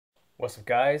What's up,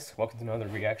 guys? Welcome to another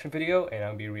reaction video, and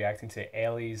I'll be reacting to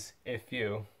Ailee's If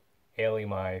You. Ailee,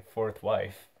 my fourth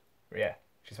wife. Yeah,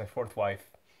 she's my fourth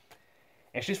wife.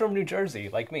 And she's from New Jersey,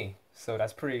 like me, so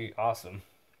that's pretty awesome.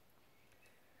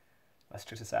 Let's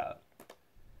check this out.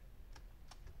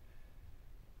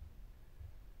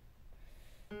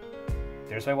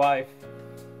 There's my wife.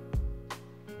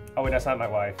 Oh wait, that's not my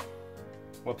wife.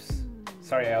 Whoops.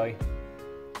 Sorry, Ailee.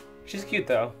 She's cute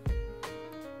though.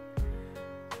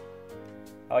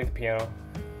 I like the piano.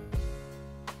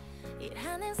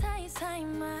 일하는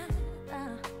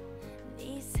사이사이마다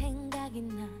네 생각이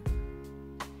나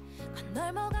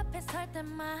건널목 앞에 설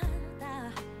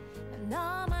때마다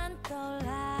너만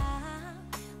떠올라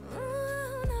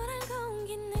너란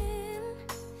공기는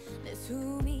내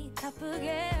숨이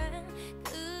가쁘게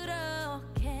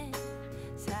그렇게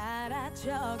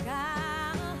사라져가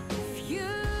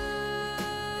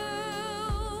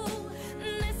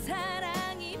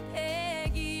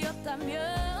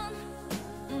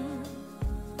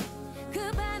그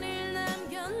반을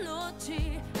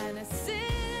남겨놓지 않았으면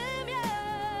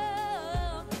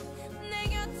내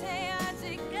곁에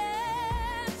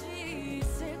아직까지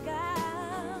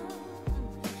있을까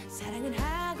사랑은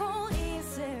하고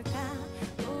있을까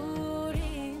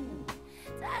우린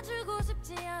다 주고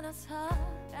싶지 않아서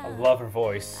I love her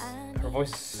voice. Her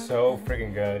voice is so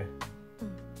freaking good.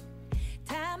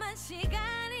 다만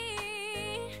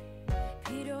시간이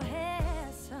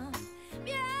필요해서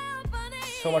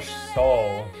so much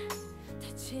soul.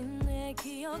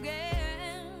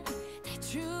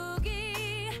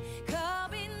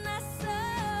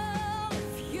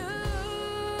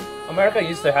 America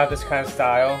used to have this kind of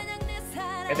style,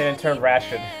 and then it turned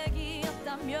ratchet.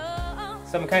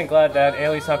 So I'm kind of glad that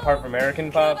Ailee's not part of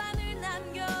American pop,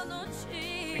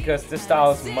 because this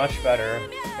style is much better,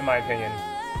 in my opinion.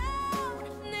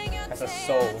 Has a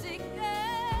soul.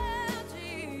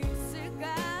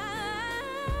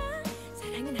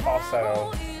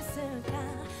 falsetto.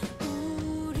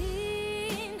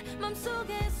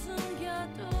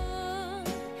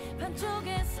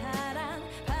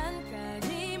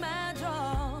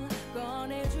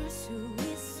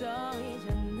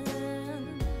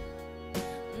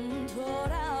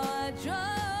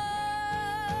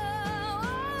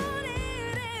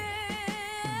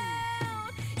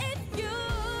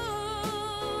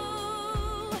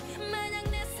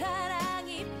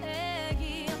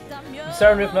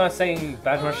 Sorry if I'm not saying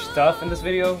that much stuff in this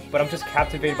video, but I'm just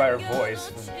captivated by her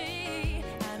voice.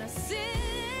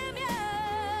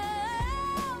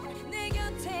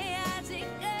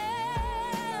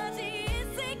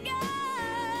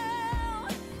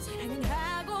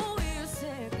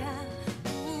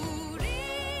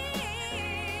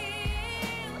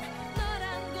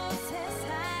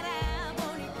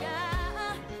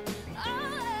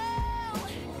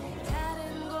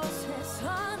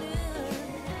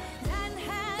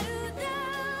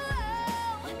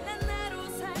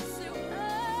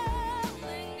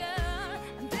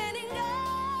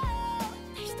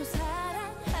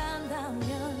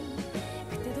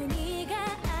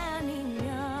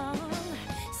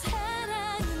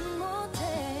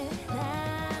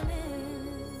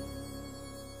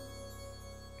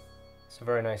 It's a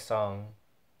very nice song.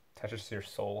 Touches your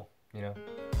soul, you know.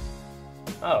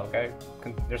 Oh, okay.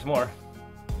 There's more.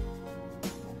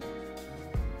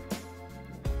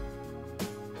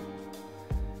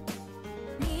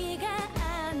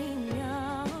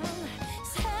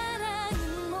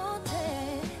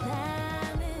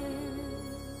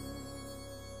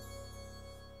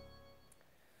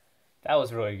 That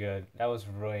was really good. That was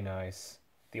really nice.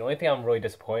 The only thing I'm really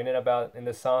disappointed about in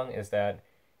this song is that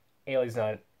Ailee's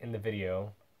not in the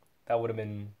video. That would have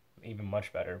been even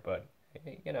much better, but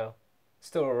you know,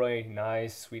 still a really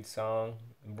nice, sweet song.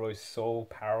 Really so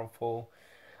powerful.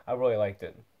 I really liked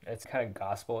it. It's kind of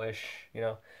gospel-ish, you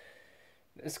know.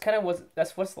 It's kind of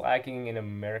that's what's lacking in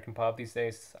American pop these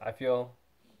days, I feel.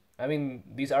 I mean,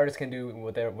 these artists can do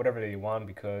whatever they want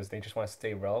because they just want to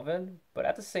stay relevant, but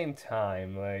at the same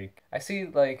time, like I see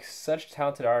like such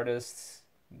talented artists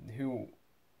who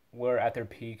were at their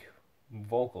peak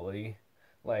vocally,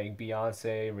 like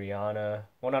Beyonce, Rihanna.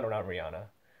 Well, not Rihanna.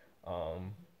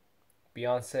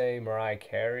 Beyonce, Mariah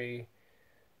Carey,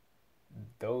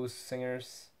 those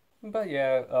singers. But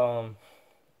yeah,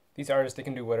 these artists, they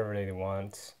can do whatever they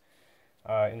want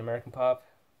in American pop.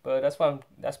 But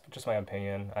that's just my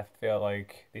opinion. I feel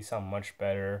like they sound much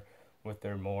better with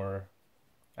their more,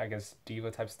 I guess,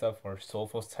 diva type stuff or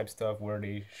soulful type stuff where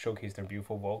they showcase their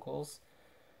beautiful vocals.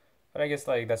 But I guess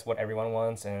like that's what everyone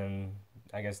wants, and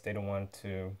I guess they don't want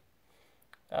to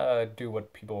do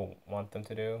what people want them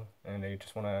to do, and they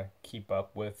just want to keep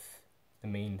up with the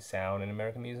main sound in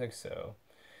American music. So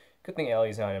good thing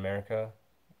Ailey's not in America.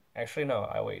 Actually, no.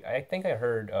 I wait. I think I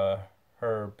heard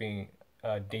her being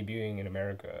debuting in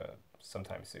America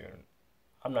sometime soon.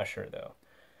 I'm not sure though.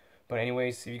 But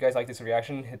anyways, if you guys like this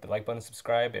reaction, hit the like button,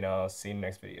 subscribe, and I'll see you in the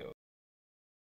next video.